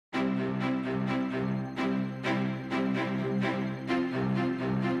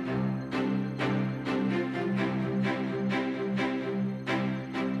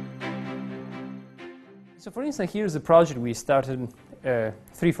So for instance, here's a project we started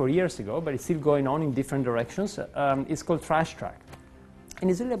 3-4 years ago, but it's still going on in different directions. It's called Trash Track. And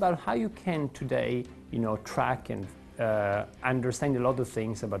it's really about how you can today, track and understand a lot of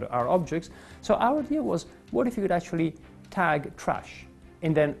things about our objects. So our idea was, what if you could actually tag trash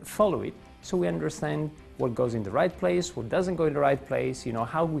and then follow it so we understand what goes in the right place, what doesn't go in the right place,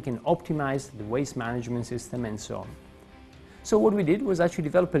 how we can optimize the waste management system and so on. So what we did was actually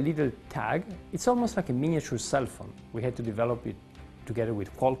develop a little tag. It's almost like a miniature cell phone. We had to develop it together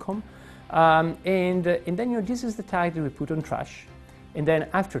with Qualcomm. And then this is the tag that we put on trash. And then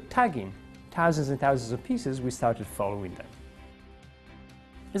after tagging thousands and thousands of pieces, we started following them.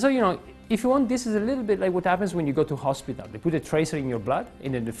 And so, if you want, this is a little bit like what happens when you go to hospital. They put a tracer in your blood,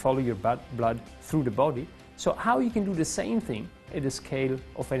 and then they follow your blood through the body. So how you can do the same thing at the scale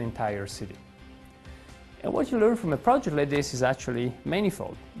of an entire city. And what you learn from a project like this is actually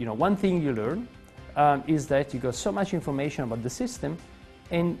manifold. One thing you learn is that you got so much information about the system,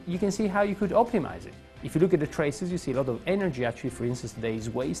 and you can see how you could optimize it. If you look at the traces, you see a lot of energy actually, for instance, today is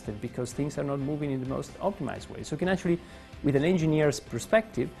wasted because things are not moving in the most optimized way. So you can actually, with an engineer's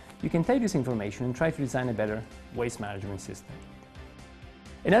perspective, you can take this information and try to design a better waste management system.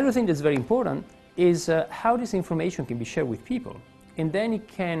 Another thing that's very important is how this information can be shared with people, and then it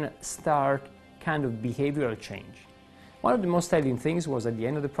can start kind of behavioral change. One of the most telling things was at the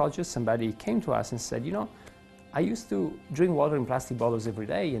end of the project, somebody came to us and said, I used to drink water in plastic bottles every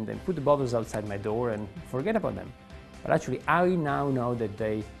day and then put the bottles outside my door and forget about them. But actually, I now know that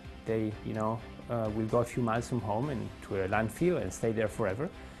they will go a few miles from home and to a landfill and stay there forever.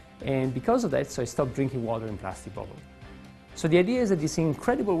 And because of that, so I stopped drinking water in plastic bottles. So the idea is that this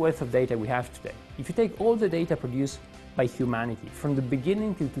incredible wealth of data we have today, if you take all the data produced by humanity from the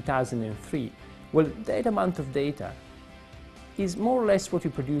beginning till 2003, well, that amount of data is more or less what we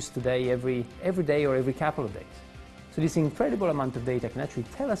produce today every day or every couple of days. So this incredible amount of data can actually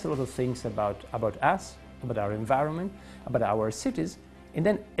tell us a lot of things about us, about our environment, about our cities, and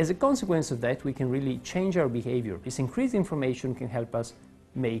then as a consequence of that, we can really change our behavior. This increased information can help us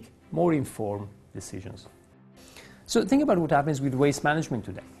make more informed decisions. So think about what happens with waste management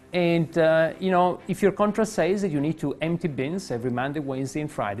today. And if your contract says that you need to empty bins every Monday, Wednesday, and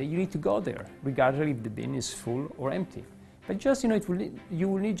Friday, you need to go there, regardless if the bin is full or empty. But just, you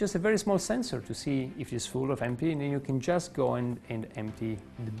will need just a very small sensor to see if it's full or empty, and then you can just go and empty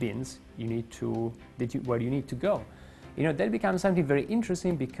the bins where you need to go. That becomes something very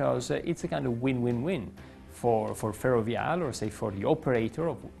interesting because it's a kind of win-win-win for Ferrovial, or say for the operator,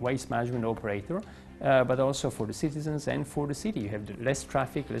 of waste management operator, but also for the citizens and for the city. You have less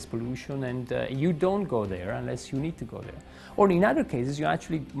traffic, less pollution, and you don't go there unless you need to go there. Or in other cases, you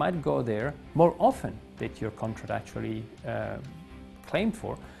actually might go there more often than your contract actually claimed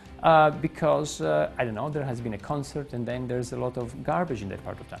for, because, there has been a concert and then there's a lot of garbage in that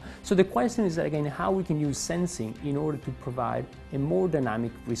part of town. So the question is, again, how we can use sensing in order to provide a more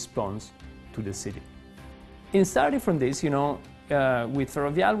dynamic response to the city. In starting from this, with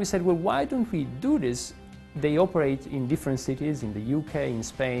Ferrovial, we said, well, why don't we do this? They operate in different cities, in the UK, in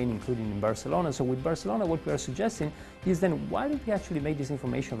Spain, including in Barcelona. So with Barcelona, what we are suggesting is then, why don't we actually make this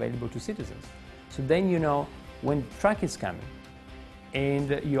information available to citizens? So then you know when the truck is coming,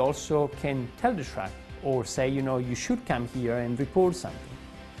 and you also can tell the truck, or say, you should come here and report something.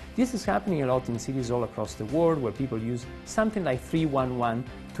 This is happening a lot in cities all across the world, where people use something like 311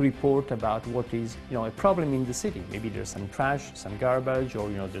 to report about what is, a problem in the city. Maybe there's some trash, some garbage, or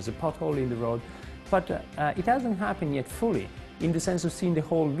there's a pothole in the road. But it hasn't happened yet fully, in the sense of seeing the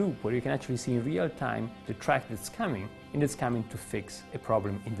whole loop, where you can actually see in real time the truck that's coming, and it's coming to fix a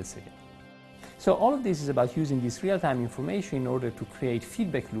problem in the city. So all of this is about using this real-time information in order to create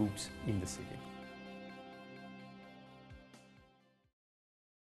feedback loops in the city.